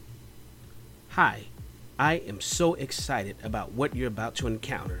Hi, I am so excited about what you're about to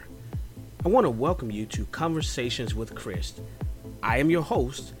encounter. I want to welcome you to Conversations with Chris. I am your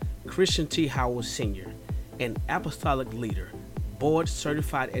host, Christian T. Howell Sr., an apostolic leader, board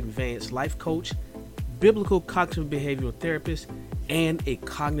certified advanced life coach, biblical cognitive behavioral therapist, and a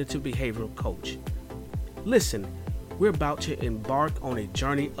cognitive behavioral coach. Listen, we're about to embark on a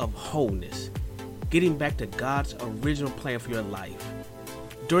journey of wholeness, getting back to God's original plan for your life.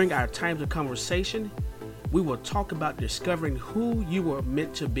 During our times of conversation, we will talk about discovering who you were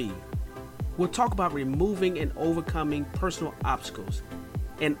meant to be. We'll talk about removing and overcoming personal obstacles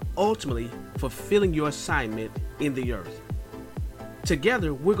and ultimately fulfilling your assignment in the earth.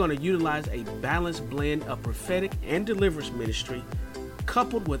 Together, we're going to utilize a balanced blend of prophetic and deliverance ministry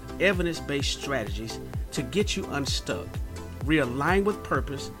coupled with evidence-based strategies to get you unstuck, realign with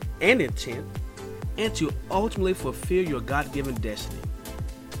purpose and intent, and to ultimately fulfill your God-given destiny.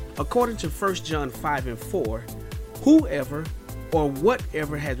 According to 1 John 5 and 4, whoever or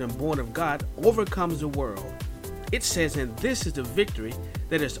whatever has been born of God overcomes the world. It says, and this is the victory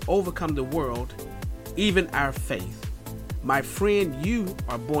that has overcome the world, even our faith. My friend, you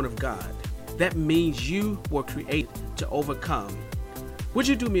are born of God. That means you were created to overcome. Would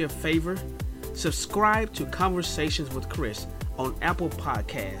you do me a favor? Subscribe to Conversations with Chris on Apple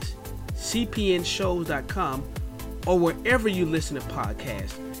Podcasts, cpnshows.com, or wherever you listen to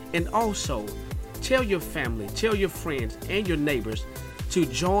podcasts. And also, tell your family, tell your friends, and your neighbors to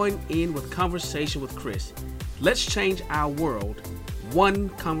join in with Conversation with Chris. Let's change our world one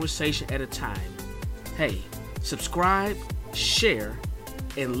conversation at a time. Hey, subscribe, share,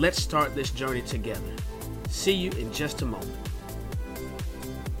 and let's start this journey together. See you in just a moment.